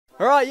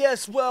Alright,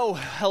 yes, well,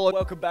 hello,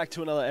 welcome back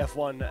to another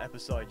F1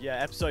 episode. Yeah,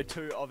 episode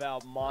 2 of our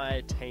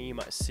My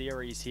Team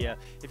series here.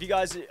 If you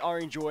guys are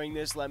enjoying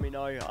this, let me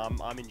know.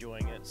 I'm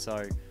enjoying it,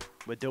 so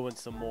we're doing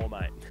some more,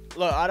 mate.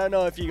 Look, I don't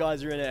know if you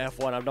guys are into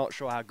F1. I'm not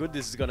sure how good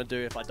this is going to do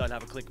if I don't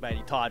have a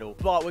clickbaity title,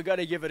 but we're going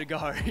to give it a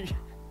go.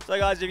 So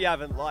guys, if you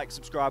haven't, like,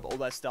 subscribe, all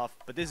that stuff.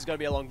 But this is going to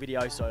be a long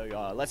video,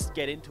 so let's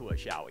get into it,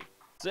 shall we?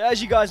 So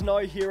as you guys know,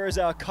 here is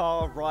our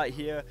car right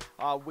here.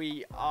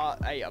 We are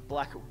a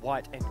black,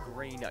 white, and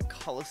green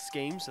color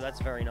scheme, so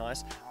that's very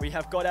nice. We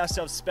have got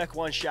ourselves Spec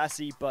 1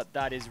 chassis, but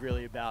that is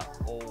really about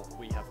all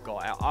we have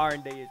got. Our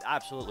R&D is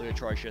absolutely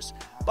atrocious,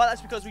 but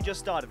that's because we just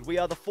started. We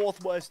are the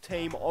 4th worst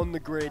team on the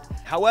grid.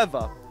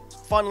 However,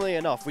 funnily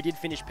enough, we did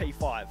finish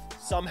P5.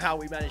 Somehow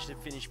we managed to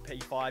finish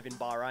P5 in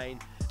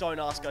Bahrain. Don't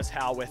ask us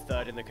how we're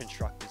 3rd in the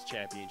Constructors'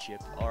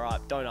 Championship.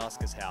 Alright, don't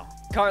ask us how.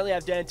 Currently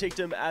have Dan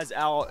Ticktum as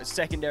our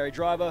secondary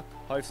driver.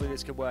 Hopefully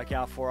this can work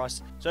out for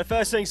us. So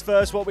first things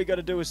first, what we got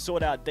to do is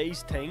sort out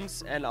these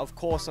things. And of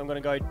course, I'm going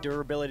to go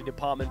durability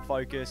department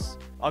focus.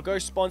 I'll go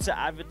sponsor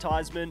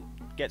advertisement.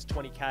 Gets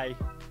 20k.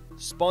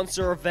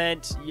 Sponsor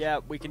event. Yeah,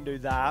 we can do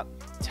that.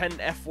 10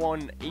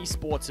 F1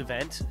 esports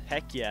event.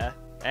 Heck yeah.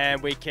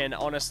 And we can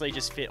honestly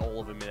just fit all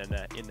of them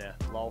in there.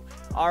 Lol.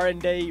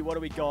 R&D, what do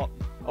we got?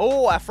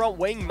 Oh, our front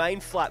wing main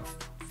flap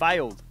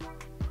failed.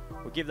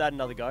 We'll give that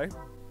another go.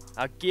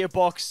 Our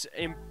gearbox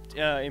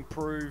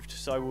improved,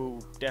 so we'll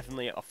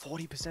definitely a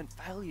 40%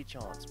 failure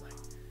chance,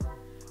 mate.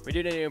 We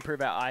do need to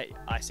improve our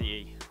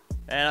ICE.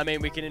 And I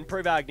mean, we can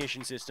improve our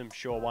ignition system.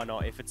 Sure, why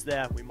not? If it's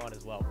there, we might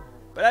as well.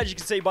 But as you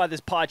can see by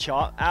this pie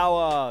chart,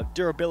 our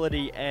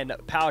durability and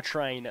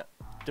powertrain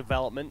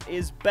development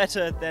is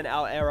better than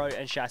our aero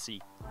and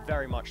chassis.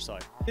 Very much so.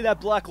 See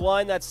that black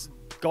line that's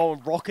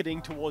going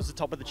rocketing towards the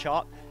top of the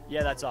chart?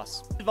 Yeah, that's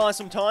us. Advance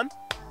some time.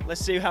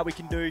 Let's see how we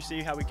can do.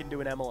 See how we can do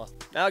an Imola.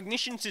 Our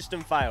ignition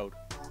system failed.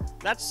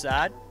 That's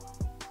sad.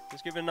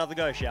 Let's give it another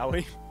go, shall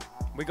we?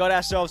 We got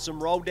ourselves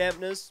some roll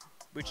dampeners,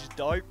 which is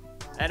dope.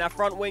 And our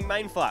front wing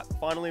main flap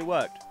finally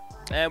worked.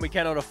 And we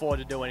cannot afford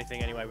to do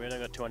anything anyway. We only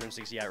got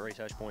 268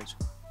 research points.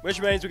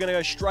 Which means we're going to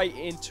go straight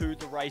into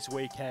the race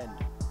weekend.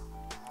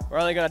 We're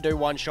only going to do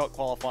one-shot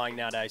qualifying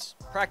nowadays.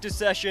 Practice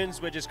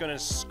sessions, we're just going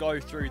to go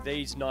through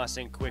these nice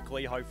and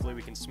quickly. Hopefully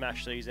we can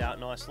smash these out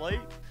nicely.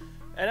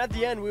 And at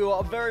the end, we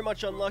were very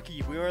much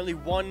unlucky. We were only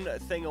one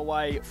thing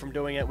away from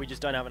doing it. We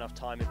just don't have enough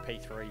time in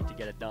P3 to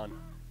get it done.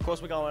 Of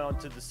course, we're going on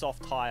to the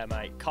soft tyre,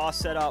 mate. Car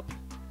setup,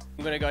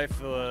 I'm going to go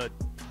for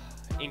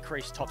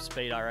increased top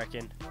speed, I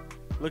reckon.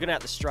 Looking at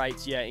the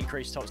straights, yeah,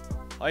 increased top speed.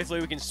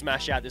 Hopefully we can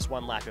smash out this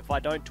one lap. If I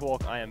don't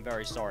talk, I am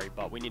very sorry,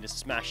 but we need to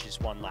smash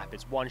this one lap.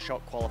 It's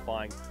one-shot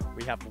qualifying.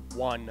 We have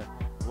one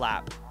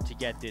lap to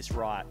get this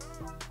right.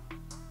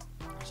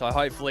 So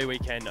hopefully we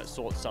can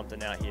sort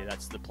something out here.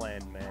 That's the plan,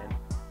 man.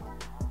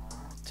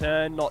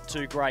 Turn, not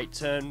too great.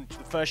 Turn,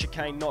 the first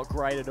chicane, not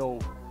great at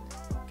all.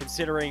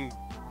 Considering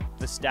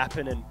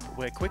Verstappen, and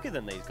we're quicker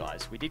than these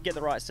guys. We did get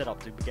the right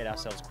setup to get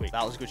ourselves quick.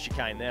 That was a good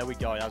chicane. There we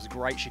go. That was a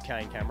great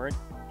chicane, Cameron.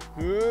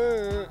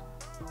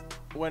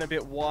 Went a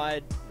bit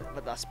wide,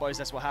 but I suppose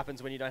that's what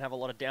happens when you don't have a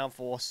lot of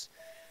downforce.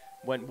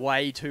 Went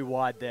way too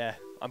wide there.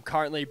 I'm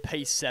currently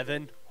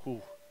P7.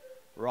 Ooh,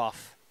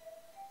 rough.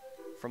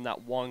 From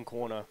that one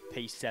corner,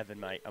 P7,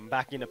 mate. I'm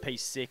back into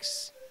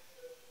P6.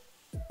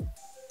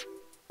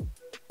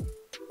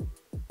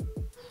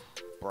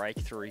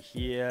 Breakthrough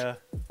here.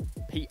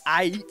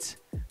 P8.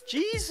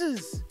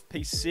 Jesus.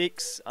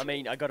 P6. I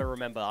mean, I got to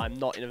remember, I'm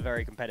not in a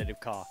very competitive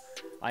car.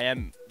 I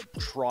am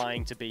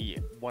trying to be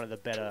one of the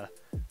better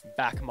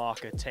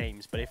backmarker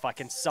teams, but if I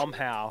can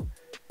somehow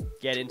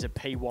get into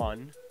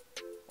P1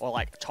 or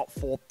like top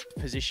 4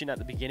 position at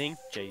the beginning,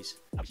 jeez.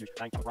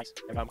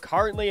 I'm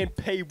currently in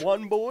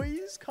P1,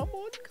 boys. Come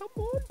on, come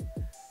on.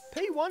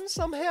 P1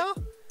 somehow.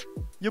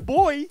 Your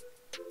boy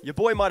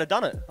might have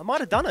done it. I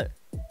might have done it.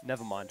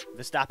 Never mind.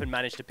 Verstappen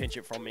managed to pinch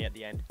it from me at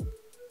the end.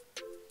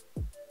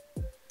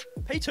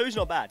 P2's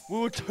not bad. We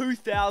were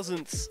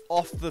 2,000ths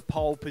off the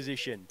pole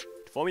position.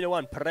 Formula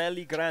One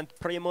Prix Gran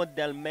Primo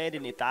del Made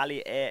in Italy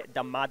e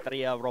da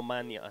Madria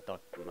Romagna.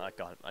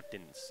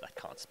 I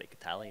can't speak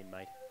Italian,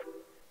 mate.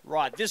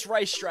 Right, this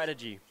race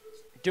strategy.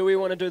 Do we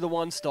want to do the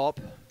one stop?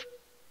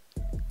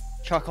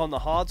 Chuck on the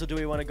hards, or do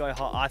we want to go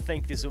hard? I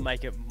think this will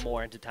make it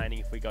more entertaining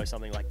if we go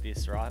something like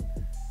this, right?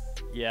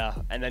 Yeah,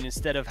 and then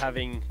instead of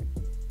having...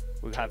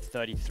 we'll have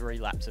 33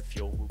 laps of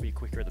fuel. We'll be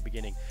quicker at the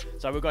beginning.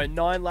 So we'll go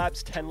 9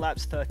 laps, 10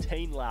 laps,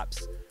 13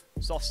 laps.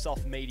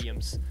 Soft,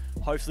 mediums.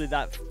 Hopefully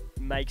that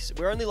makes...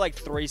 we're only like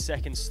 3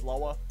 seconds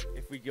slower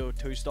if we go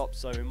 2 stops,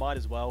 so we might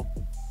as well.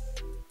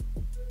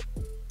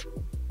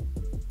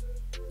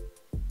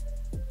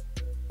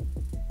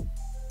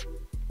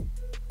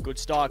 Good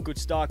start, good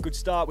start, good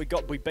start. We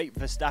beat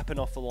Verstappen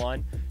off the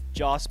line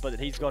just, but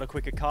he's got a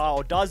quicker car.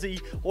 Or does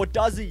he? Or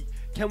does he?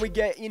 Can we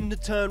get into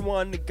turn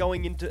 1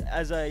 going into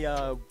as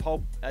a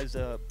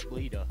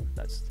leader?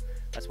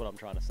 That's what I'm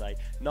trying to say.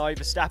 No,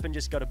 Verstappen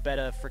just got a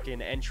better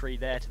freaking entry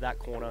there to that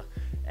corner,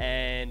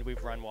 and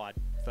we've run wide.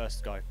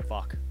 First go.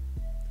 Fuck.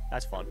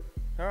 That's fun.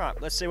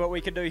 Alright, let's see what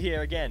we can do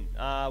here again.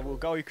 We'll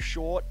go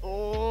short.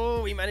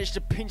 Oh, we managed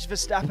to pinch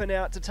Verstappen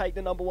out to take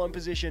the #1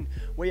 position.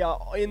 We are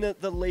in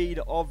the lead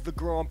of the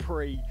Grand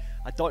Prix.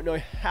 I don't know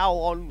how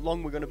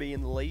long we're going to be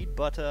in the lead,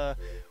 but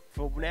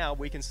for now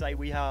we can say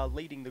we are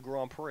leading the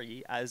Grand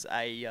Prix as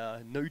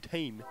a new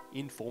team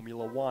in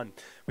Formula One.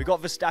 We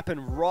got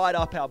Verstappen right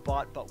up our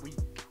butt, but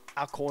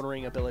our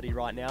cornering ability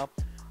right now,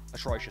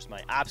 atrocious,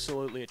 mate.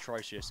 Absolutely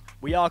atrocious.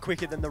 We are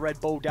quicker than the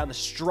Red Bull down the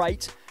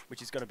straight,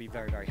 which is going to be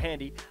very, very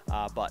handy.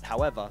 But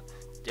however,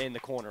 in the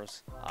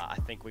corners, I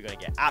think we're going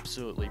to get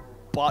absolutely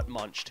butt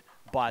munched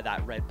by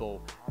that Red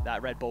Bull.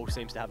 That Red Bull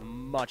seems to have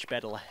much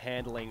better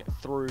handling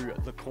through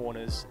the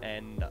corners,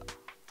 and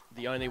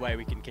the only way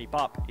we can keep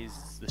up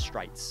is the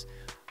straights.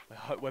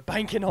 We're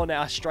banking on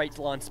our straight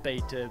line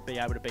speed to be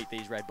able to beat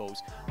these Red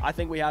Bulls. I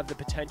think we have the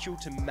potential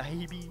to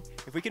maybe,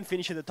 if we can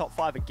finish in the top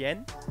 5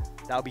 again,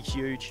 that would be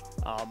huge.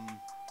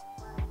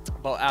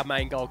 But our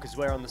main goal, because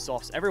we're on the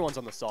softs, everyone's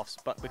on the softs,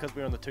 but because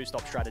we're on the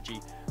 2-stop strategy,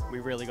 we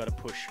really got to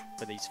push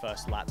for these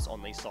first laps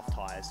on these soft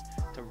tyres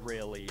to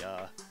really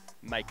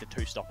make the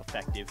 2-stop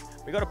effective.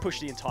 We got to push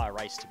the entire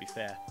race, to be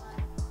fair.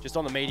 Just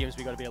on the mediums,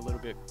 we got to be a little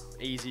bit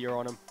easier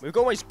on them. We've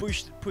always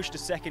pushed a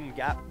second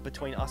gap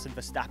between us and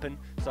Verstappen,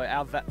 so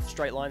our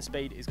straight line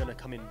speed is going to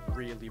come in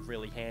really,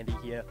 really handy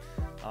here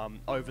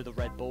over the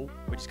Red Bull.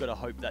 We just got to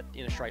hope that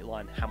in a straight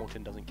line,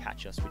 Hamilton doesn't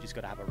catch us. We just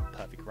got to have a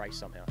perfect race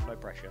somehow. No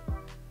pressure.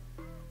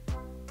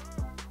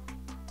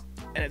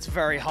 And it's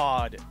very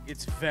hard.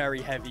 It's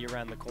very heavy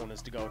around the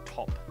corners to go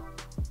top,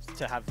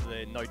 to have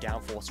the no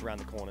downforce around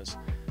the corners.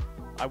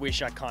 I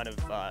wish I kind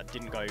of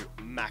didn't go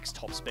max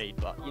top speed,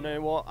 but you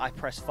know what? I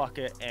press fuck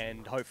it,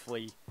 and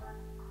hopefully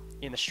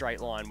in the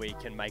straight line we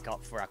can make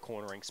up for our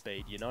cornering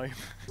speed, you know?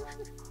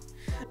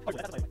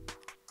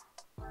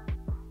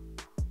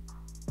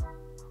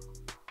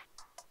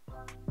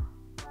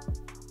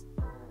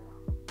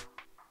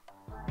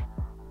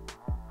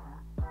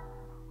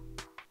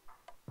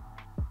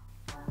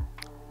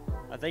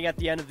 I think at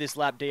the end of this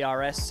lap,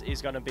 DRS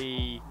is going to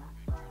be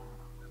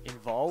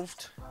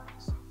involved.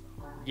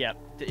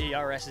 Yep, the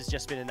DRS has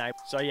just been enabled.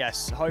 So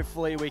yes,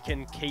 hopefully we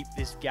can keep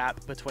this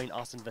gap between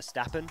us and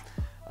Verstappen,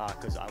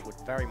 because I would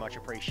very much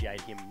appreciate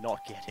him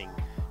not getting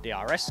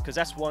DRS, because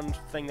that's one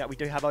thing that we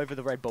do have over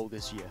the Red Bull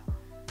this year.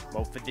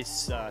 Well, for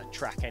this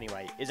track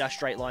anyway, is our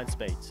straight line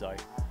speed. So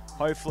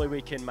hopefully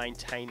we can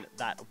maintain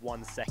that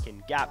 1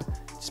 second gap,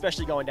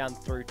 especially going down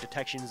through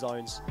detection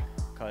zones,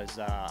 because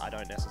I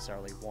don't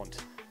necessarily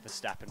want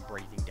Verstappen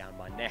breathing down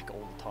my neck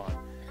all the time.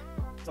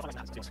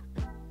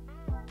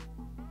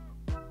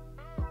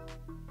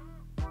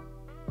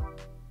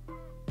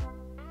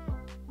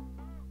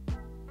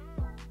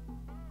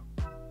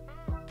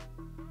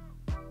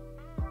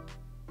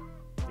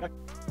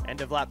 End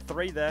of lap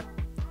 3 there.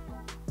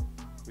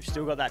 We've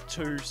still got that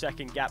 2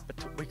 second gap.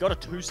 We've got a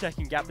 2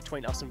 second gap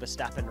between us and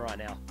Verstappen right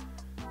now.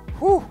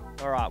 Whew!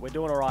 Alright, we're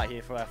doing alright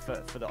here for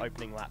the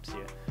opening laps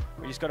here.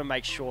 We just got to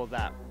make sure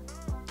that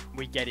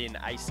we get in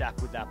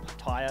ASAP with that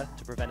tyre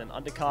to prevent an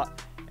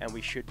undercut, and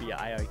we should be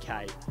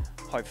A-OK.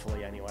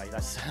 Hopefully, anyway.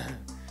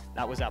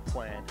 That was our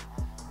plan.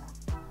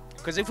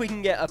 Because if we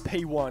can get a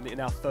P1 in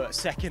our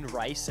second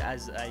race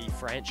as a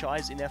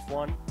franchise in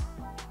F1,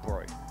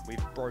 bro,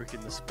 we've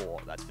broken the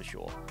sport, that's for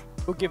sure.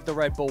 We'll give the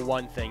Red Bull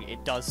one thing,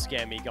 it does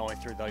scare me going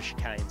through those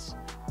chicanes.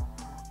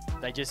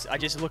 I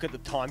just look at the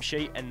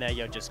timesheet and they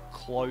are just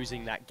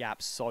closing that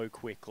gap so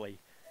quickly.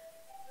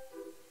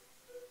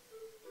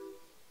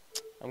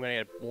 I'm going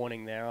to get a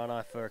warning there, aren't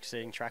I, for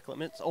exceeding track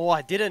limits? Oh,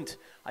 I didn't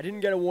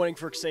get a warning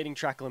for exceeding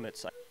track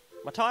limits.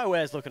 My tyre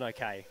wear is looking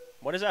okay.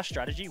 What is our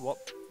strategy? What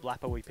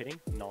lap are we pitting?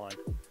 9.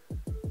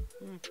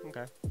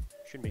 Okay.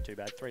 Shouldn't be too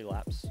bad. 3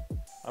 laps.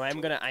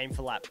 I'm going to aim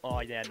for lap... Oh,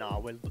 yeah, no.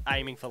 We're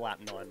aiming for lap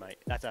 9, mate.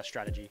 That's our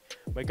strategy.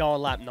 We're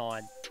going lap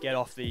 9. Get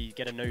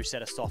a new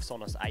set of softs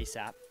on us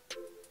ASAP.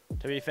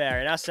 To be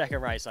fair, in our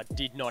second race, I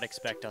did not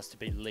expect us to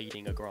be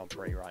leading a Grand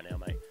Prix right now,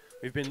 mate.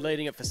 We've been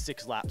leading it for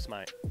 6 laps,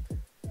 mate.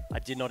 I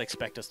did not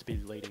expect us to be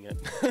leading it.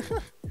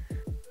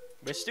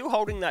 We're still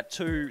holding that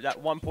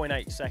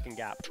 1.8 second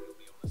gap.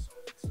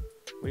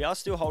 We are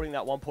still holding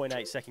that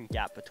 1.8 second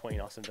gap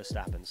between us and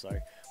Verstappen, so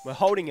we're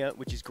holding it,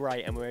 which is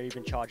great, and we're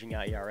even charging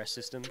our ERS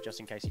system just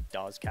in case he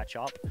does catch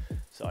up,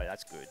 so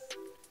that's good.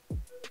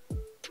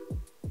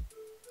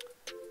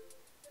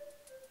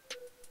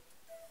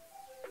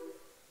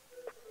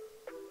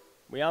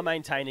 We are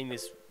maintaining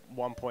this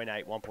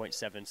 1.8,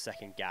 1.7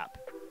 second gap,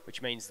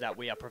 which means that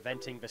we are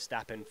preventing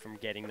Verstappen from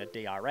getting the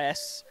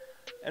DRS,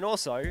 and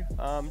also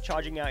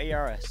charging our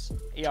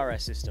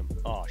ERS system.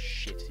 Oh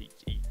shit,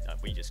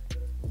 we just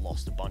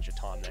lost a bunch of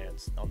time there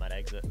on that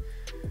exit.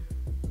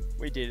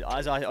 We did.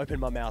 As I opened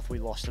my mouth, we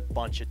lost a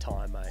bunch of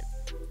time,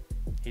 mate.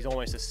 He's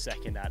almost a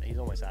second at. He's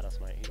almost at us,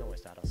 mate. He's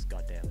almost at us.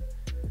 Goddamn.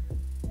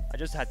 I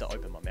just had to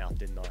open my mouth,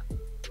 didn't I?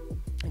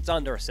 It's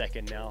under a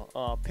second now.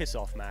 Oh, piss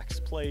off, Max,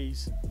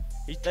 please.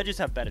 They just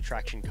have better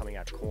traction coming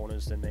out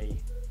corners than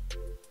me.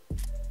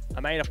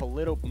 I made up a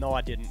little... No,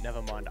 I didn't.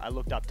 Never mind. I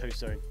looked up too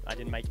soon. I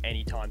didn't make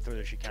any time through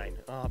the chicane.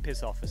 Oh,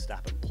 piss off,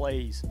 Verstappen.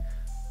 Please.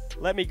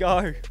 Let me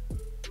go.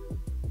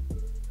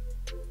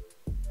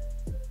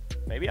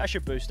 Maybe I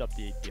should boost up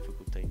the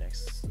difficulty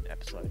next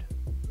episode.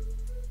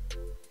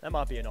 That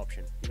might be an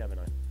option. You never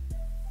know.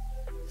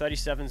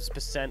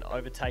 37%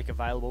 overtake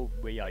available.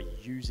 We are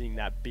using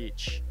that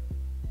bitch.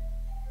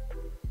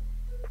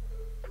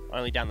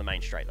 Only down the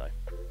main straight though.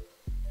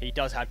 He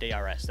does have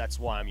DRS. That's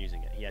why I'm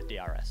using it. He has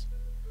DRS.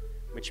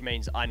 Which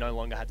means I no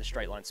longer have the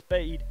straight line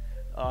speed.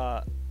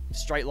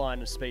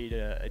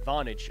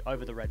 Advantage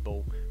over the Red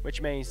Bull.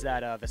 Which means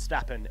that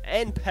Verstappen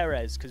and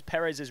Perez, because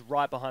Perez is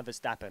right behind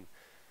Verstappen.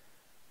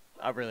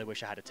 I really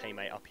wish I had a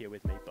teammate up here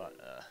with me, but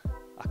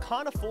I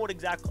can't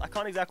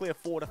exactly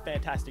afford a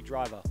fantastic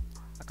driver.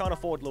 I can't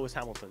afford Lewis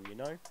Hamilton, you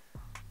know?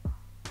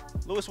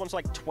 Lewis wants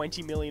like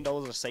 $20 million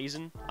a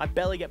season. I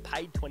barely get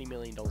paid $20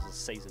 million a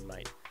season,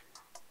 mate.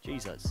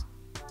 Jesus.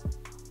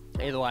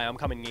 Either way, I'm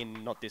coming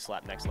in, not this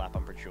lap, next lap,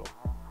 I'm pretty sure.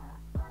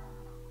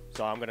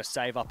 So I'm going to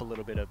save up a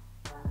little bit of...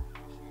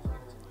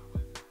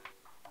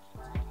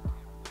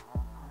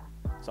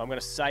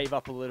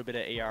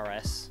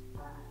 ERS.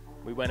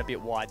 We went a bit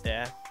wide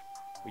there.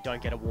 We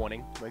don't get a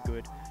warning. We're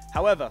good.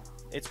 However,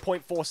 it's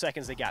 0.4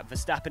 seconds the gap.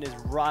 Verstappen is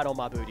right on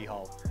my booty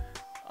hole.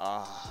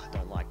 I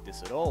don't like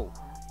this at all.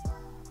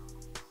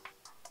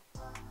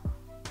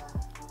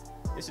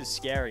 This is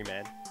scary,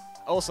 man.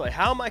 Also,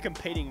 how am I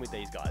competing with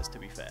these guys, to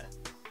be fair?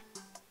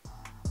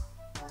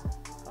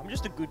 I'm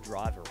just a good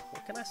driver.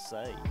 What can I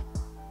say?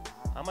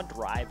 I'm a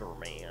driver,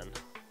 man.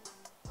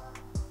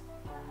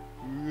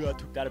 Ooh, I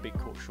took that a bit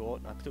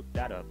short. I took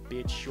that a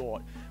bit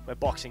short. We're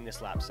boxing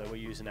this lap, so we're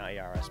using our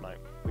ERS, mate.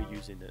 We're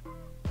using it.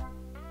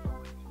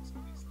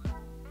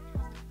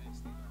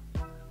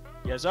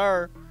 Yes,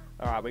 sir.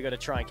 Alright, we got to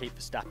try and keep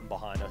Verstappen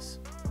behind us.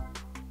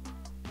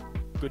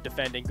 Good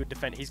defending, good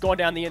defending. He's gone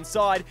down the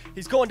inside.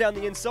 He's gone down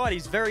the inside.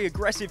 He's very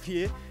aggressive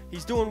here.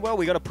 He's doing well.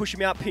 We got to push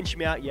him out, pinch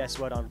him out. Yes,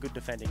 well done. Good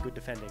defending, good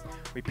defending.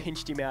 We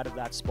pinched him out of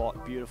that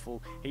spot.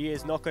 Beautiful. He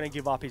is not going to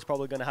give up. He's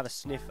probably going to have a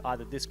sniff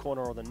either this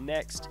corner or the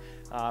next.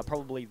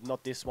 Probably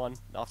not this one.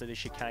 After this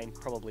chicane,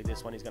 probably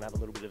this one. He's going to have a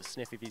little bit of a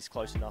sniff if he's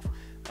close enough.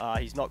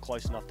 He's not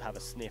close enough to have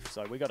a sniff,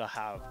 so we got to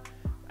have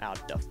our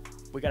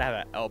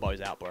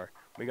elbows out, bro.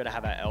 We got to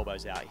have our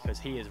elbows out because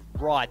he is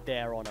right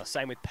there on us.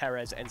 Same with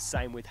Perez and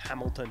same with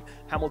Hamilton.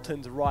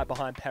 Hamilton's right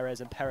behind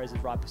Perez and Perez is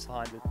right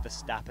behind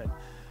Verstappen.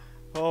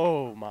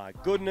 Oh my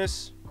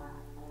goodness.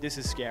 This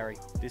is scary.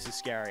 This is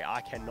scary.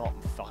 I cannot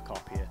fuck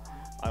up here.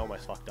 I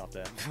almost fucked up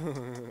there.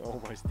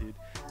 Almost did.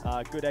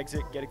 Good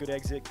exit. Get a good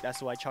exit.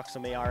 That's why I chuck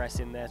some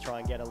ERS in there. Try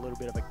and get a little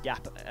bit of a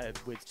gap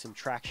with some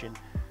traction.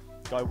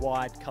 Go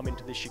wide. Come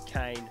into the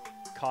chicane.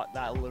 Cut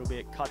that a little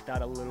bit, cut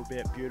that a little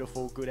bit.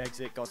 Beautiful, good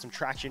exit, got some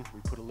traction.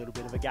 We put a little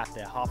bit of a gap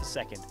there, half a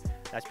second.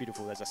 That's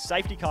beautiful. There's a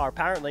safety car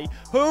apparently.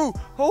 Who?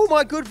 Oh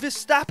my good,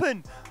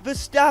 Verstappen!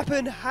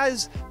 Verstappen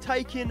has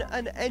taken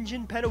an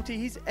engine penalty.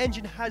 His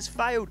engine has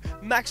failed.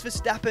 Max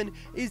Verstappen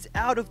is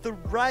out of the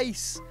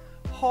race.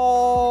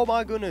 Oh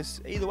my goodness.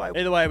 Either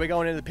way, we're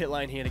going into the pit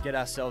lane here to get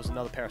ourselves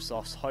another pair of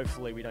softs.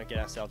 Hopefully we don't get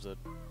ourselves a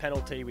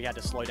penalty. We had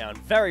to slow down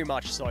very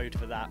much so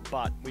for that,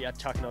 but we are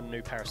chucking on a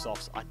new pair of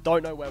softs. I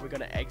don't know where we're going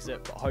to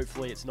exit, but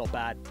hopefully it's not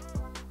bad.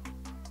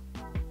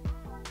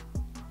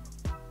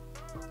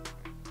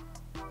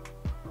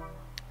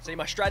 See,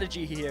 my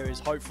strategy here is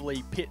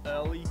hopefully pit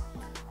early.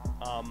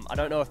 I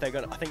don't know if they're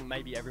going to... I think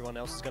maybe everyone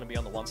else is going to be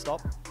on the one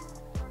stop.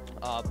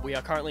 We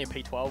are currently in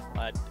P12.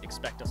 I'd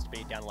expect us to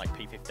be down to like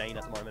P15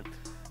 at the moment.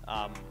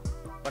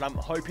 But I'm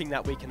hoping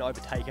that we can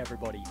overtake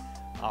everybody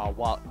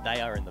while they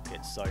are in the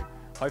pits. So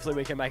hopefully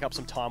we can make up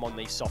some time on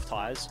these soft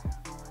tyres.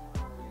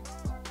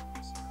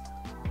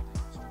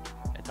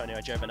 Antonio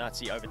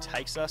Giovinazzi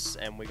overtakes us,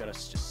 and we got to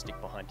just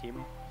stick behind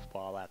him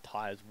while our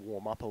tyres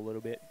warm up a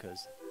little bit,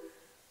 because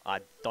I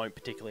don't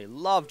particularly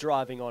love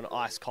driving on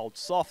ice-cold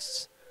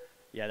softs.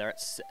 Yeah, they're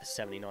at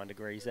 79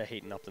 degrees. They're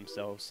heating up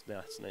themselves.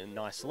 That's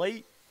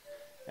nicely.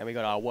 And we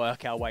got to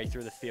work our way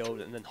through the field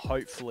and then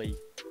hopefully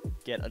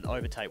get an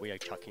overtake. We are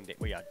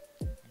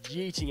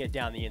yeeting it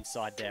down the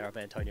inside there of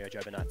Antonio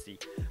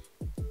Giovinazzi.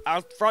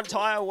 Our front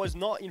tyre was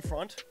not in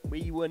front.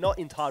 We were not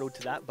entitled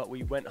to that, but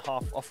we went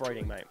half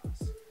off-roading, mate.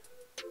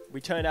 We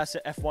turned our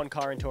F1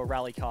 car into a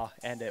rally car,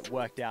 and it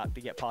worked out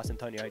to get past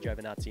Antonio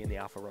Giovinazzi in the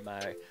Alfa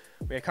Romeo.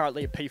 We are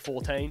currently at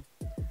P14.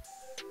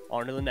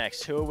 On to the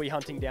next. Who are we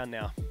hunting down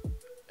now?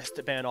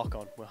 Esteban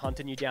Ocon. We're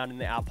hunting you down in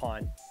the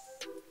Alpine.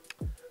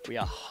 We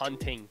are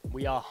hunting.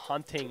 We are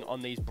hunting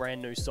on these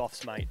brand new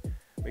softs, mate.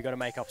 We got to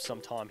make up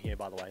some time here,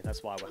 by the way.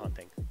 That's why we're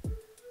hunting.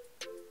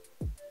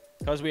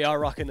 Because we are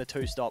rocking the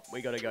two-stop,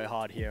 we got to go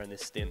hard here in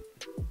this stint.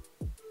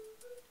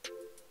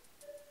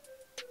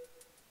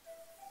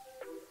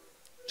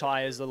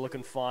 Tyres are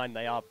looking fine.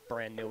 They are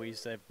brand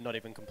newies. They've not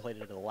even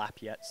completed a lap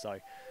yet, so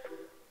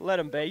let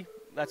them be.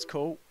 That's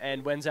cool.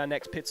 And when's our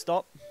next pit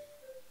stop?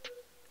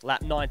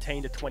 Lap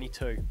 19 to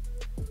 22.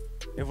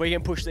 If we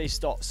can push these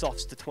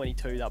softs to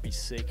 22, that'll be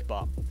sick,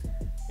 but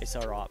it's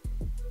alright.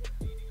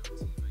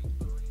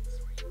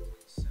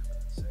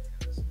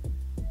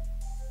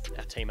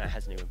 Our teammate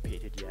hasn't even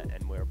pitted yet,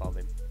 and we're above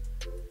him.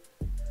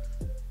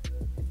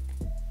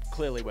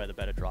 Clearly, we're the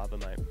better driver,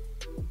 mate.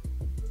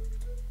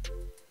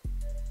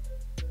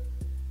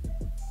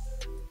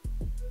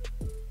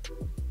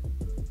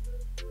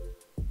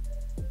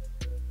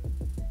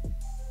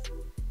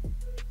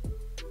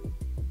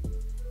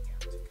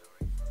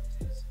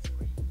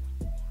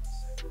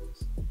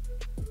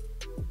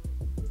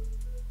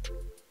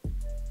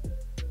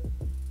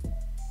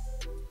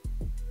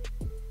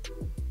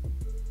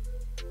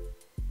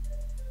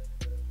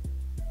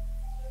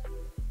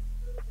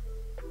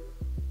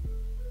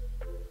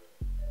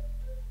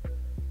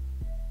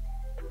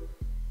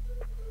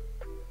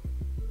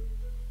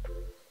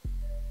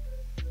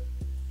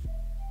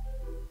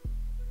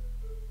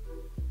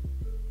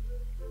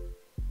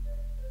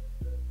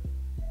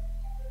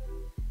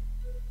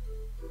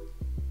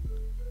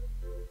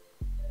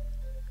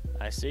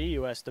 I see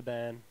you,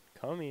 Esteban.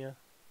 Come here.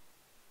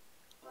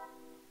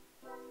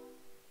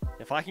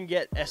 If I can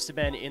get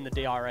Esteban in the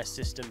DRS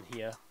system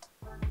here,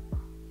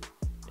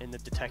 in the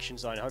detection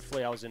zone,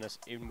 hopefully I was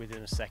in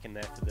within a second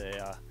there for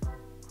the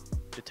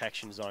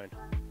detection zone.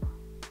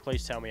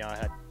 Please tell me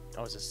I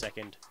was a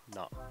second.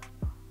 No,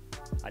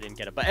 I didn't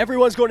get it. But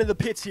everyone's gone in the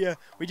pits here.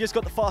 We just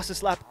got the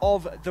fastest lap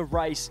of the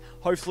race.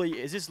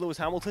 Hopefully, is this Lewis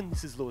Hamilton?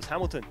 This is Lewis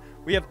Hamilton.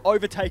 We have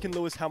overtaken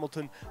Lewis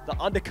Hamilton. The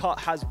undercut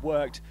has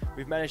worked.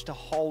 We've managed to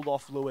hold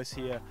off Lewis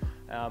here,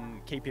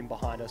 keep him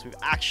behind us. We've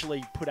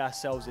actually put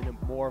ourselves in a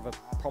more of a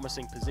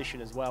promising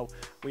position as well.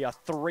 We are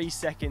 3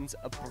 seconds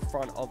in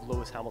front of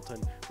Lewis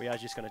Hamilton. We are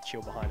just going to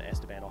chill behind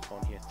Esteban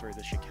Ocon here through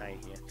the chicane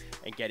here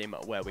and get him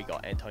where we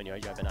got Antonio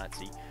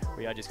Giovinazzi.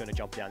 We are just going to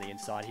jump down the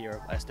inside here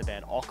of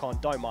Esteban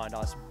Ocon. Don't mind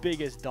us.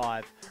 Biggest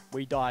dive.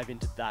 We dive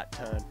into that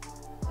turn.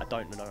 I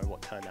don't know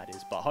what turn that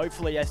is, but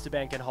hopefully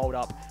Esteban can hold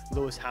up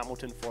Lewis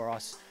Hamilton for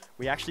us.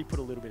 We actually put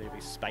a little bit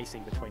of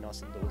spacing between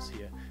us and Lewis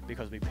here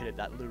because we pitted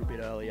that little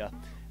bit earlier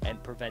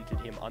and prevented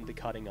him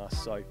undercutting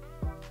us. So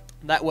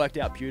that worked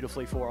out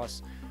beautifully for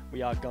us.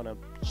 We are going to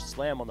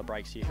slam on the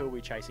brakes here. Who are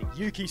we chasing?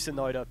 Yuki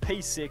Tsunoda,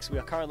 P6. We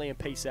are currently in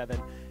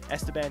P7.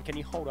 Esteban, can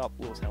you hold up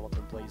Lewis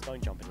Hamilton, please?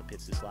 Don't jump in the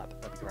pits this lap.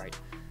 That'd be great.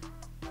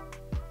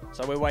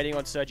 So we're waiting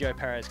on Sergio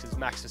Perez because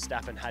Max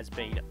Verstappen has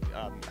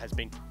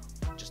been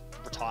just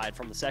retired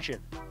from the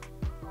session.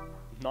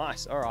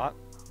 Nice. All right.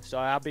 So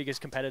our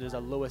biggest competitors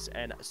are Lewis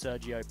and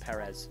Sergio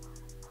Perez.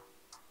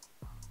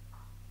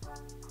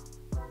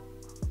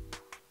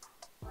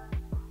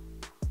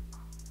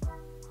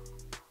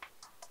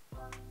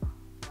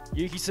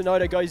 Yuki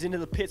Tsunoda goes into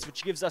the pits,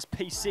 which gives us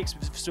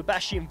P6.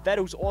 Sebastian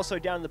Vettel's also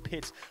down in the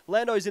pits.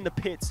 Lando's in the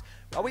pits.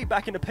 Are we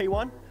back into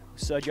P1?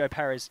 Sergio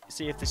Perez,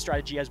 see if the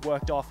strategy has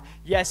worked off.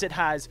 Yes, it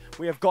has.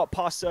 We have got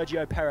past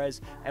Sergio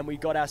Perez, and we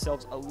got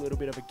ourselves a little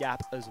bit of a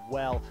gap as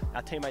well.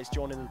 Our teammates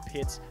joined into the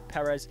pits.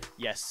 Perez,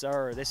 yes,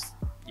 sir.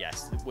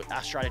 Yes,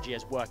 our strategy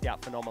has worked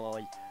out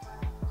phenomenally.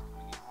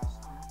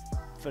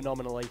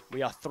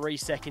 We are 3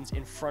 seconds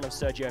in front of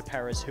Sergio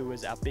Perez, who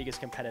was our biggest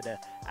competitor,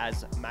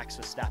 as Max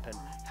Verstappen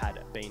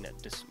had been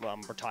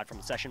retired from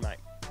the session, mate.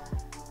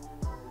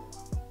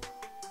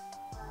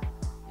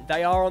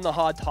 They are on the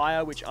hard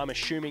tyre, which I'm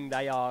assuming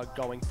they are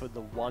going for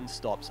the one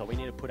stop, so we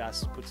need to put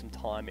some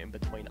time in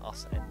between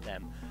us and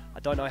them.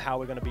 I don't know how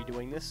we're going to be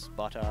doing this,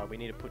 but we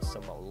need to put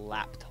some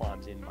lap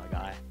times in, my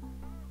guy.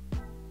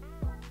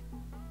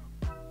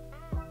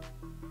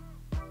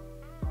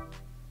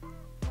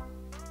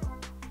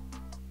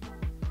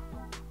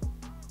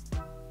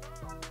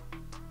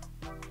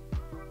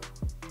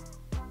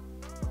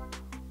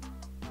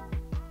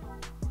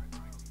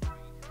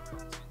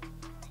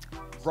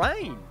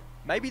 Rain.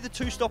 Maybe the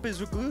two stoppers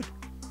were good.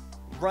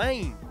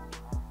 Rain.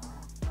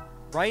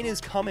 Rain is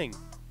coming.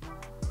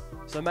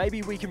 So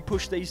maybe we can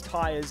push these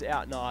tyres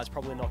out. No, it's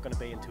probably not going to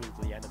be until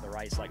the end of the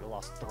race, like the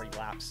last 3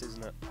 laps,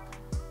 isn't it?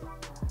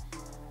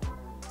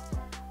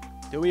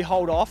 Do we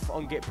hold off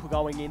on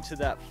going into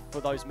that for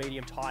those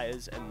medium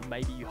tyres and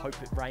maybe you hope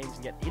it rains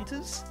and get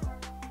inters?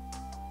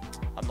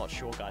 I'm not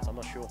sure, guys. I'm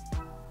not sure.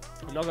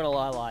 I'm not going to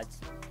lie, lads.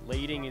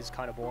 Leading is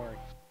kind of boring.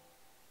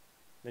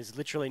 There's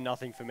literally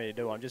nothing for me to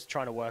do. I'm just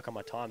trying to work on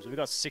my times. We've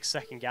got a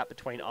 6-second gap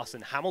between us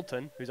and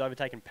Hamilton, who's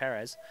overtaken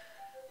Perez.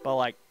 But,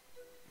 like,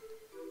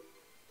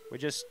 we're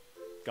just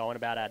going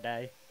about our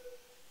day.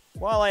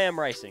 While I am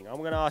racing, I'm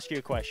going to ask you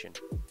a question.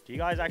 Do you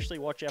guys actually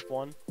watch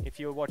F1? If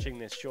you're watching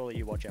this, surely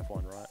you watch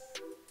F1, right?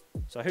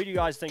 So who do you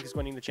guys think is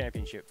winning the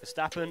championship?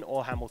 Verstappen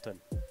or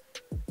Hamilton?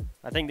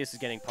 I think this is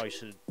getting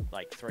posted,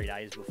 like, 3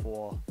 days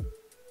before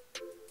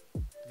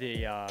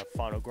the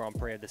final Grand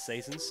Prix of the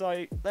season.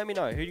 So let me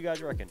know. Who do you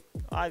guys reckon?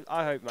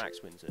 I hope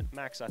Max wins it.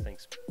 Max, I think,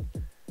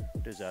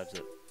 deserves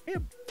it. Yeah,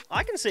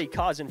 I can see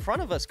cars in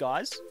front of us,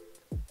 guys.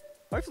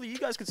 Hopefully you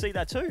guys can see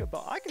that too,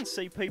 but I can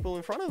see people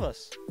in front of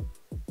us.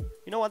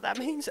 You know what that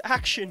means?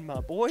 Action,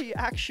 my boy.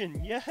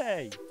 Action.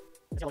 Yay.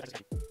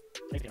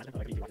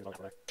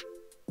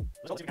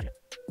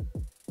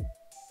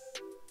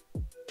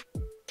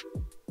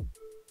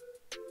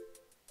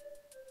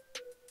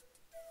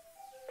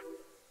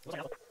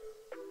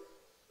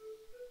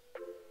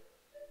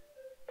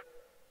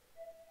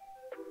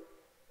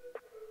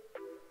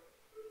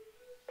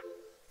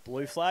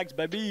 Blue flags,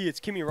 baby.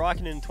 It's Kimi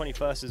Räikkönen in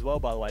 21st as well,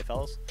 by the way,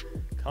 fellas.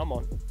 Come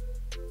on.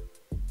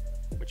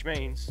 Which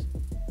means,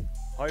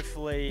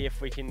 hopefully, if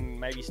we can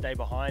maybe stay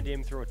behind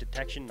him through a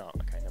detection. No,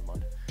 okay, never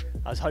mind.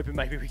 I was hoping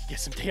maybe we could get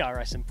some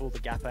DRS and pull the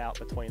gap out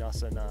between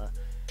us and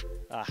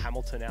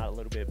Hamilton out a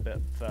little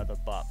bit further,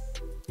 but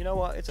you know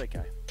what? It's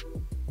okay.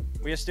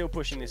 We are still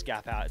pushing this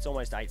gap out. It's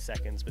almost 8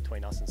 seconds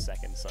between us and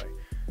second, so...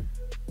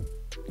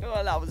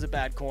 Oh, that was a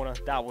bad corner.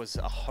 That was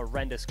a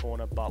horrendous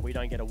corner, but we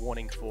don't get a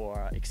warning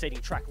for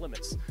exceeding track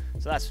limits.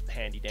 So that's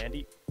handy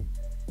dandy.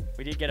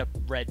 We did get a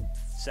red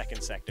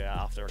second sector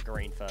after a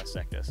green first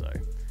sector, so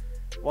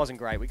it wasn't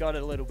great. We got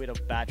a little bit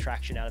of bad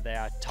traction out of there.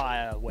 Our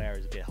tyre wear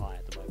is a bit high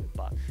at the moment,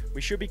 but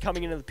we should be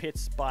coming into the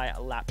pits by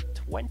lap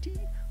 20.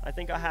 I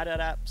think I had it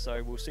at,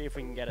 so we'll see if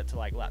we can get it to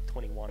like lap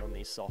 21 on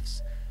these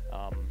softs.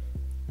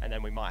 And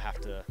then we might have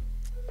to...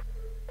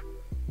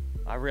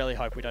 I really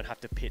hope we don't have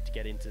to pit to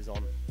get inters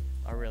on.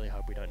 I really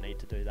hope we don't need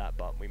to do that,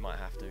 but we might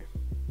have to.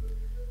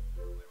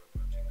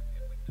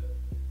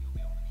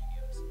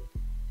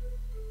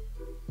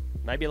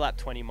 Maybe lap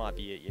 20 might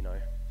be it, you know.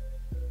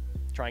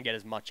 Try and get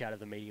as much out of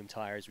the medium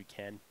tire as we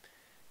can.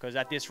 Because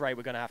at this rate,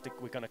 we're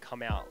gonna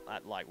come out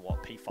at like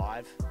what,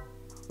 P5?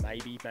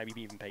 Maybe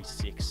even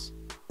P6.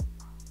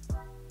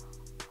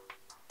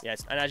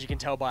 Yes, and as you can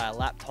tell by our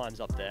lap times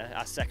up there,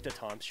 our sector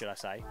times, should I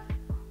say,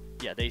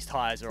 yeah, these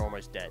tires are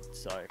almost dead,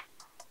 so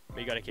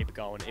we got to keep it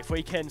going. If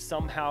we can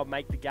somehow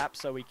make the gap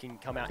so we can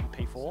come out in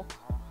P4.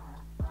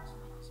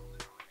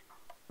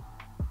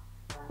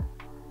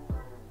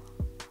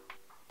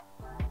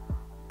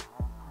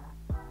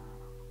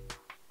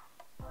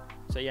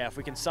 So yeah, if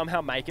we can somehow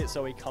make it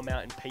so we come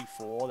out in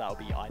P4, that would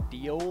be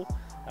ideal.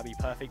 That'd be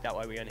perfect. That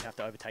way we only have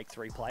to overtake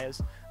three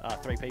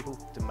people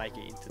to make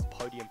it into the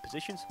podium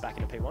positions back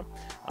into P1.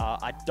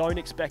 I don't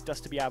expect us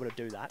to be able to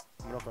do that.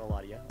 I'm not going to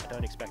lie to you. I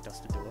don't expect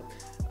us to do it.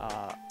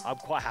 I'm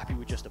quite happy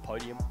with just a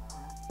podium.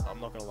 I'm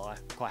not going to lie.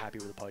 I'm quite happy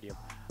with a podium.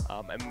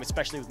 And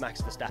especially with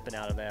Max Verstappen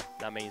out of there,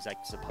 that means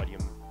there's a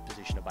podium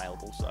position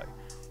available. So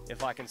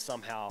if I can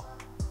somehow,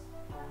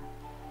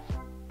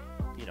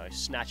 you know,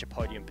 snatch a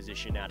podium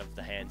position out of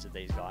the hands of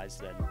these guys,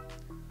 then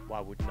why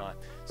wouldn't I?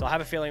 So I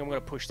have a feeling I'm going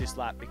to push this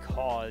lap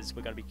because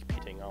we're going to be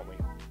pitting, aren't we?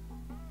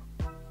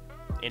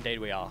 Indeed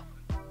we are.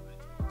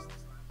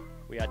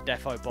 We are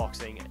defo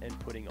boxing and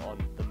putting on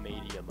the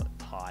medium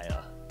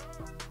tire.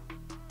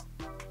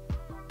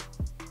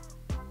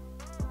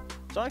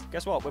 So,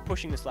 guess what? We're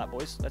pushing this lap,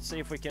 boys. Let's see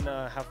if we can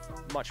have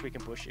much we can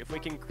push. If we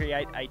can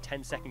create a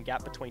 10-second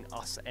gap between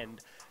us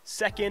and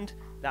second,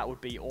 that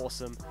would be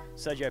awesome.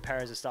 Sergio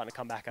Perez is starting to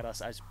come back at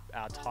us as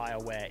our tyre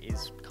wear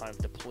is kind of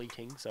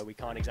depleting, so we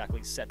can't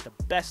exactly set the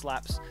best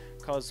laps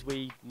because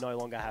we no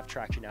longer have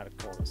traction out of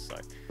corners. So,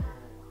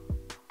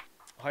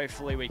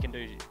 hopefully we can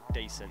do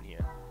decent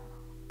here.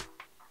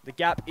 The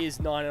gap is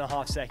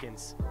 9.5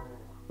 seconds.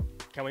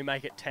 Can we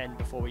make it 10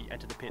 before we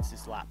enter the pits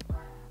this lap?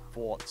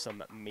 For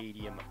some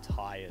medium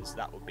tires,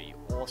 that would be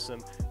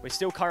awesome. We're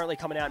still currently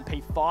coming out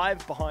in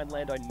P5 behind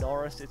Lando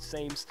Norris, it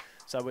seems.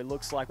 So it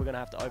looks like we're going to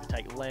have to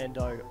overtake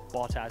Lando,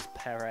 Bottas,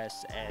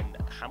 Perez, and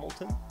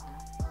Hamilton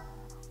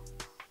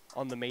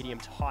on the medium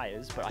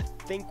tires. But I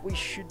think we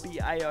should be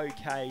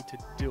a-okay to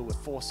do it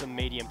for some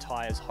medium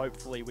tires.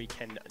 Hopefully we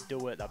can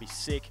do it. That'll be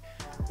sick.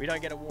 We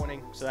don't get a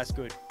warning, so that's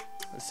good.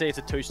 Let's see, it's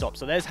a two-stop.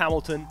 So there's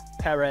Hamilton,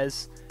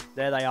 Perez.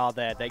 There they are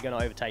there. They're going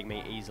to overtake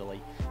me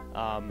easily.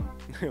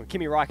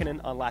 Kimi Raikkonen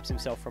unlaps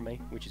himself from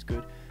me, which is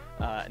good.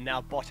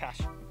 Now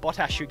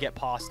Bottas should get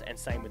past, and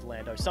same with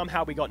Lando.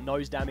 Somehow we got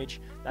nose damage.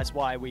 That's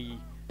why we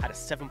had a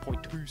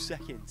 7.2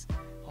 seconds.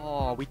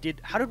 Oh, we did.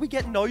 How did we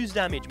get nose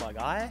damage, my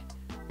guy?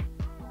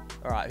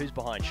 All right, who's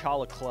behind?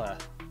 Charles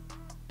Leclerc,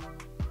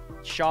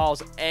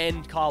 Charles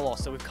and Carlos.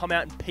 So we've come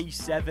out in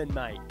P7,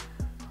 mate.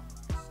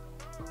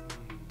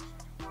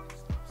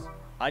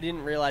 I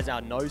didn't realize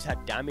our nose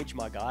had damage,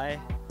 my guy.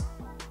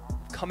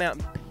 We've come out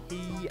in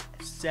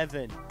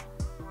P7.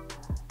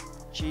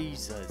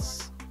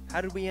 Jesus.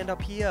 How did we end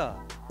up here?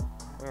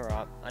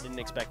 Alright, I didn't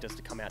expect us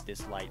to come out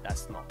this late.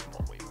 That's not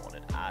what we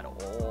wanted at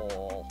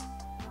all.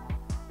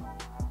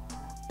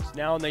 So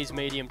now on these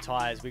medium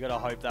tires, we got to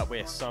hope that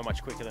we're so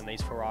much quicker than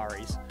these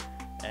Ferraris.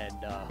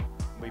 And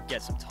we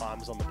get some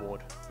times on the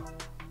board.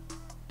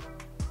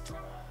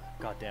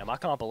 God damn, I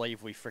can't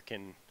believe we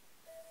freaking...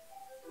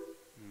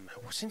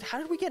 How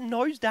did we get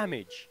nose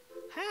damage?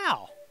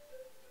 How?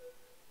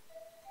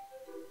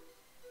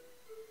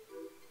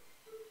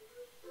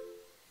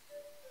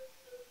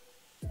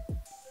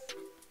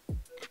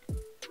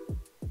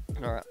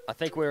 Alright, I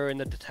think we were in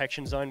the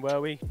detection zone,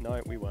 were we?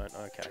 No, we weren't.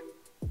 Okay.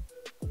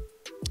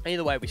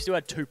 Either way, we still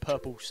had 2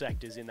 purple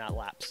sectors in that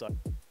lap, so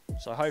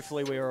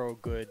hopefully we were all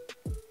good.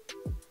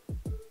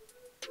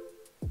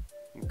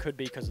 It could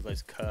be because of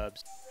those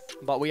curbs.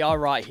 But we are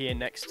right here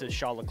next to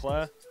Charles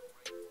Leclerc.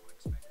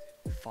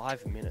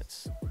 5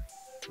 minutes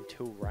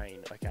until rain.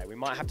 Okay, we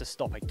might have to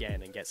stop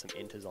again and get some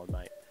inters on,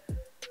 mate.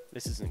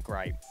 This isn't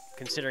great.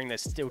 Considering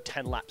there's still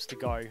 10 laps to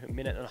go, a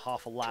minute and a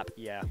half a lap,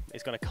 yeah,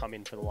 it's going to come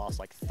in for the last,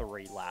 like,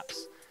 3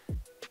 laps.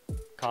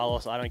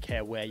 Carlos, I don't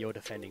care where you're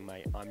defending,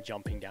 mate. I'm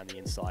jumping down the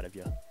inside of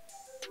you.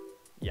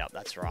 Yep,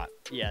 that's right.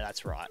 Yeah,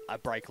 that's right. I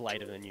brake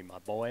later than you, my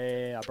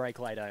boy. I brake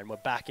later, and we're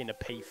back into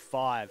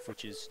P5,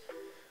 which is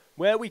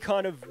where we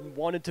kind of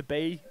wanted to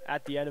be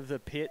at the end of the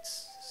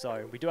pits.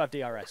 So we do have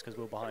DRS because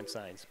we're behind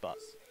Sainz, but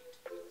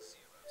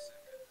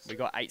we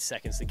got 8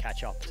 seconds to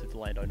catch up to the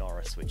Lando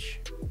Norris, which,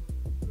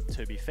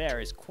 to be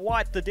fair, is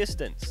quite the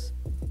distance.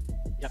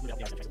 Yeah, it's going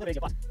to be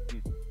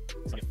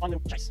a fun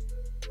little chase.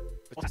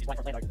 With Bottas is right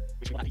from Lando,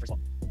 which we might have to swap.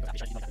 That's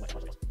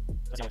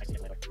the only thing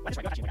to Lando. Well, that's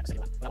right, you're actually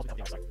second lap. Well, that was the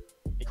DRS, so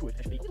it could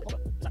actually be a little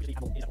longer. Does that actually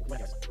happen? Is that where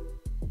DRS?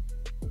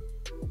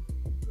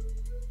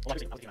 Well,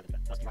 obviously, I was thinking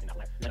that's right now.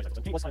 No,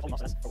 so he was kind of holding on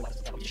to this for a while.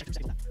 We just checked 2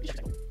 seconds left. We just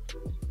checked 2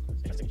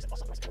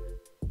 seconds left.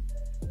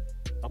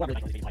 I won't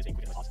really like the being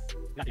quicker than those cars.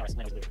 We have DRS,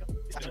 Lando's a little quicker.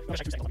 It's actually, we're going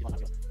to check 2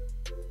 seconds.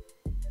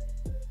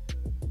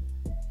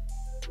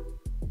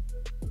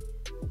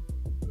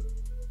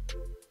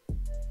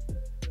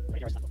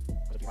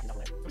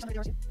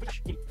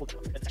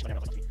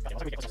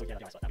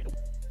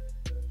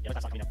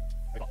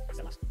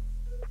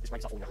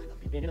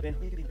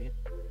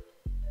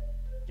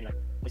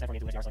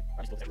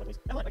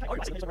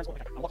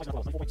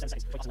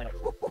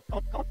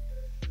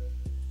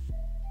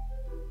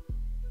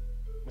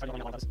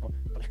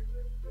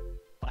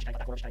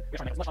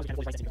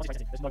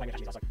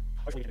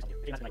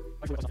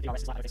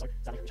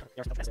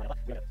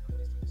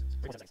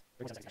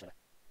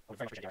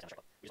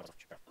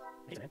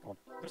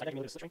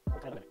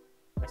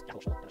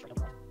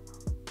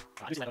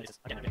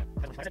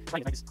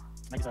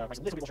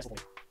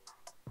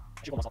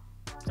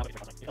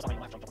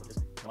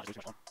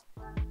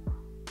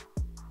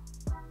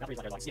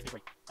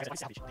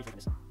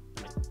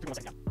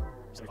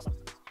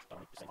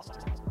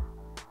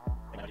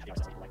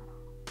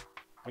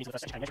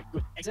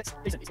 Good. Exits.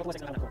 Decent.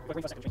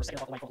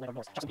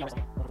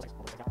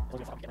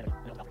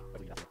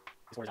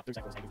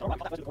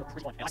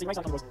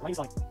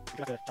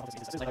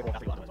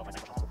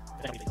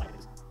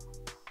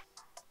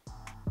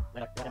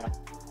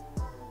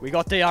 We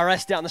got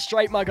DRS down the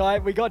straight, my guy.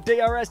 We got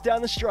DRS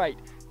down the straight.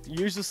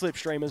 Use the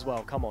slipstream as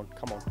well. Come on,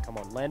 come on, come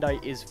on. Lando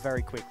is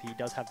very quick. He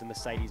does have the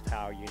Mercedes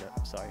power unit,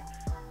 so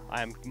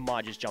I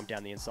might just jump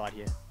down the inside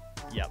here.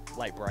 Yep,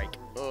 late break.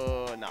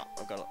 Oh, no,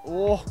 I've got it.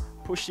 Oh,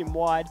 pushed him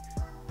wide.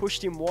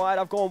 Pushed him wide.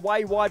 I've gone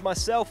way wide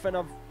myself, and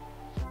I've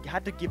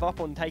had to give up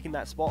on taking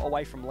that spot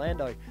away from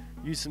Lando.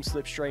 Use some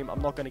slipstream.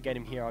 I'm not going to get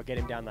him here. I'll get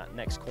him down that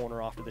next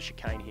corner after the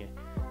chicane here.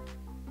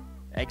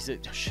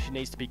 Exit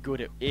needs to be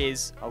good. It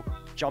is. I'll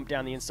jump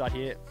down the inside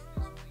here.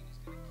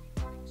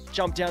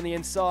 Jump down the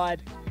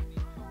inside.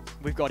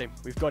 We've got him.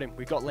 We've got him.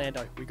 We've got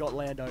Lando. We got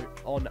Lando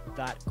on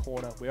that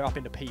corner. We're up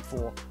into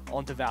P4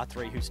 onto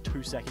Val3, who's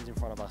 2 seconds in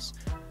front of us.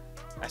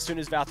 As soon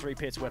as Val3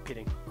 pits, we're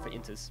pitting for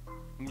Inters.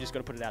 I'm just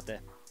going to put it out there.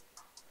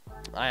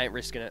 I ain't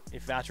risking it.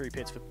 If Val3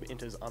 pits for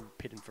Inters, I'm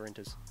pitting for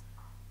Inters.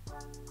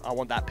 I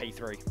want that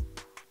P3.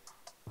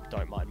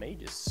 Don't mind me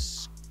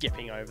just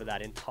skipping over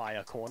that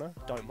entire corner.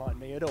 Don't mind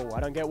me at all. I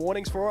don't get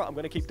warnings for it. I'm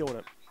going to keep doing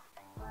it.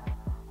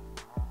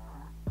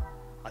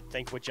 I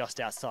think we're just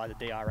outside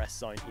the DRS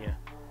zone here.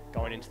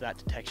 Going into that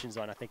detection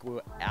zone. I think we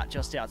were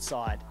just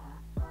outside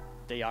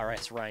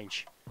DRS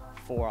range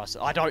for us.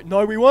 I don't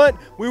know. We weren't.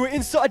 We were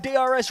inside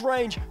DRS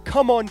range.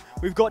 Come on.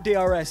 We've got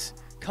DRS.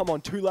 Come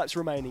on. 2 laps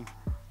remaining.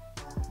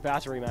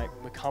 Val3, mate.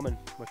 We're coming.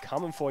 We're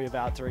coming for you,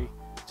 Val3.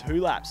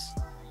 2 laps.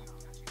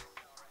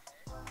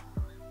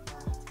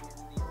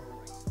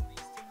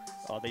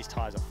 Oh, these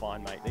tyres are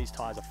fine, mate. These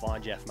tyres are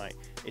fine, Jeff, mate.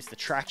 It's the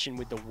traction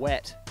with the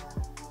wet.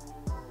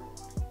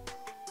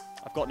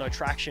 I've got no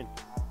traction.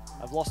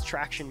 I've lost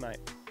traction, mate.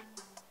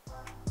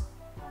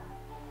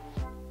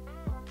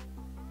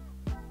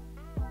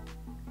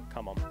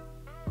 Come on.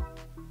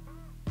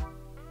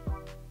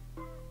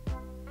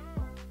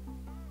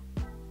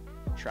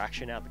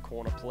 Traction out the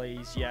corner,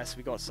 please. Yes,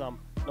 we got some.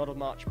 Not as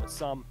much, but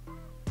some.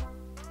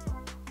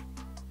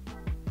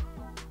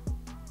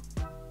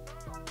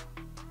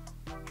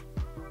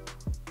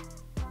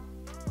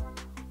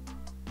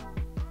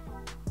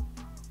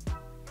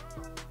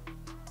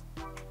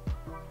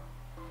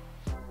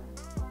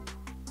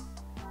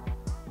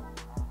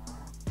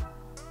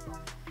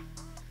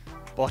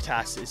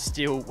 Bottas is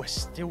still, we're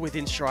still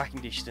within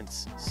striking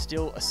distance.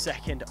 Still a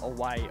second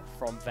away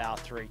from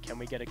Val3. Can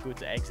we get a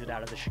good exit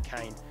out of the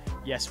chicane?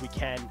 Yes, we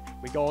can.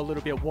 We go a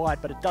little bit wide,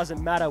 but it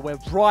doesn't matter. We're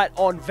right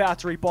on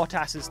Val3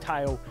 Bottas's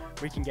tail.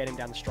 We can get him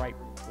down the straight.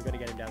 We're going to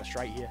get him down the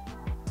straight here.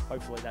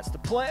 Hopefully that's the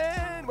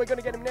plan. We're going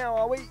to get him now,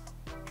 are we?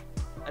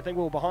 I think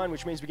we were behind,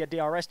 which means we get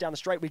DRS down the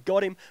straight. We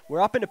got him.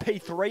 We're up into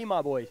P3,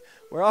 my boy.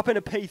 We're up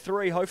into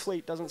P3. Hopefully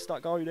it doesn't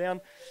start going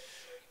down.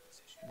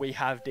 We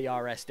have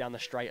DRS down the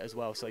straight as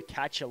well. So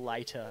catch you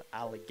later,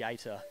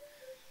 alligator.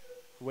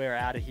 We're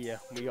out of here.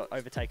 We got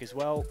overtake as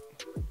well.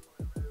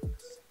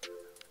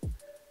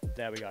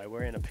 There we go.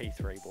 We're in a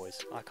P3,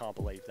 boys. I can't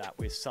believe that.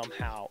 We're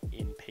somehow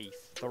in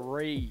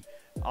P3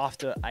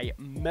 after a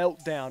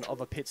meltdown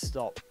of a pit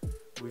stop.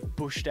 We've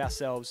pushed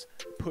ourselves.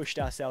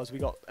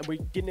 And we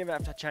didn't even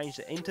have to change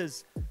the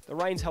Inters. The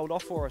rain's held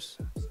off for us.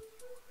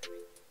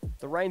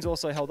 The rain's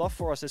also held off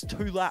for us. There's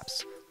 2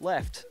 laps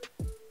left.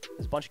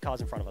 There's a bunch of cars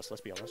in front of us,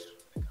 let's be honest.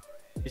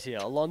 Who's here?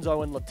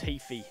 Alonso and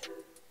Latifi.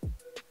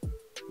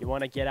 You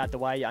want to get out the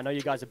way? I know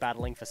you guys are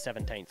battling for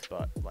 17th,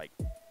 but, like,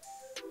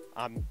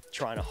 I'm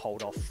trying to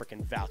hold off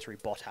freaking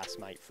Valtteri Bottas,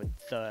 mate, for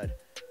 3rd.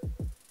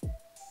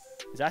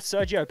 Is that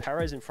Sergio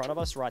Perez in front of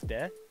us right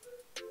there?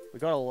 We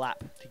got a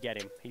lap to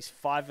get him. He's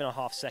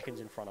 5.5 seconds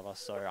in front of us,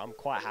 so I'm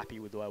quite happy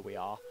with where we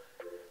are.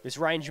 This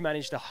range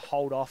managed to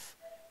hold off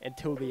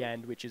until the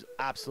end, which is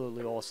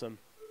absolutely awesome.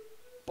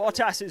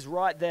 Bottas is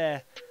right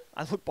there.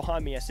 I look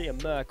behind me, I see a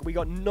Merc. We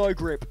got no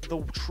grip.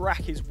 The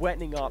track is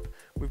wetting up.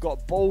 We've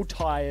got bald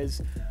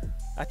tyres.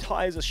 Our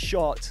tyres are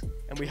shot,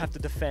 and we have to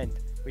defend.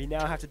 We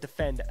now have to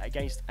defend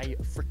against a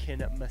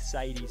freaking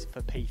Mercedes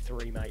for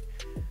P3, mate.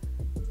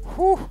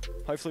 Whew.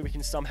 Hopefully we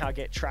can somehow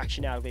get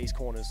traction out of these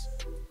corners,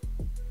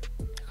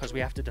 because we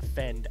have to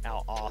defend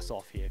our arse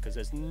off here, because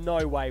there's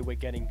no way we're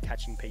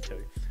catching P2.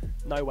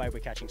 No way we're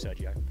catching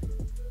Sergio.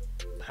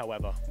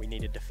 However, we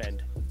need to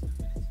defend.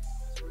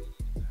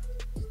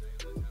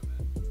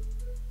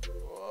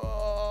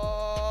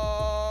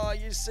 Oh,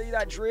 you see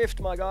that drift,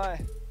 my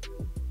guy?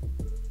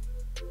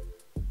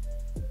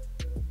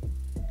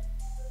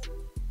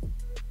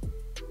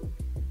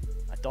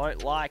 I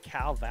don't like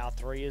how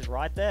Valtteri is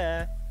right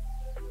there.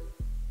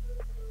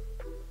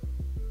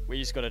 We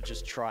just got to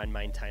just try and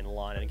maintain the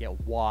line and get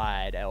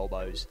wide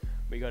elbows.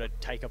 We got to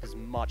take up as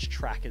much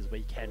track as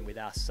we can with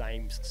our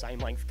same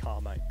length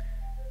car, mate.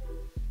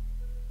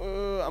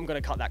 I'm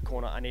going to cut that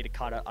corner. I need to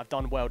cut it. I've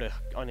done well to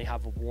only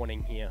have a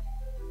warning here.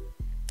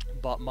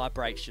 But my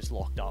brake's just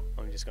locked up.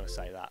 I'm just going to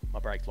say that. My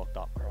brake's locked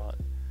up, all right?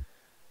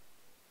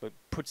 But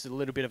puts a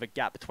little bit of a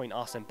gap between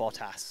us and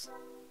Bottas.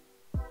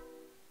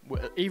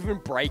 Even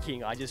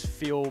braking, I just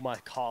feel my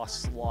car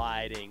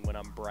sliding when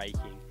I'm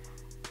braking.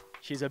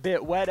 She's a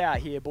bit wet out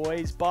here,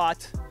 boys,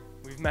 but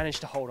we've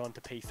managed to hold on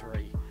to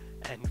P3,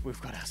 and we've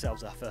got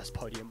ourselves our first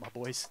podium, my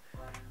boys.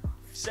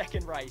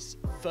 Second race,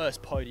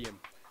 first podium.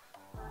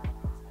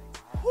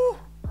 Whew.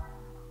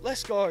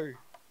 Let's go.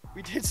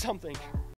 We did something.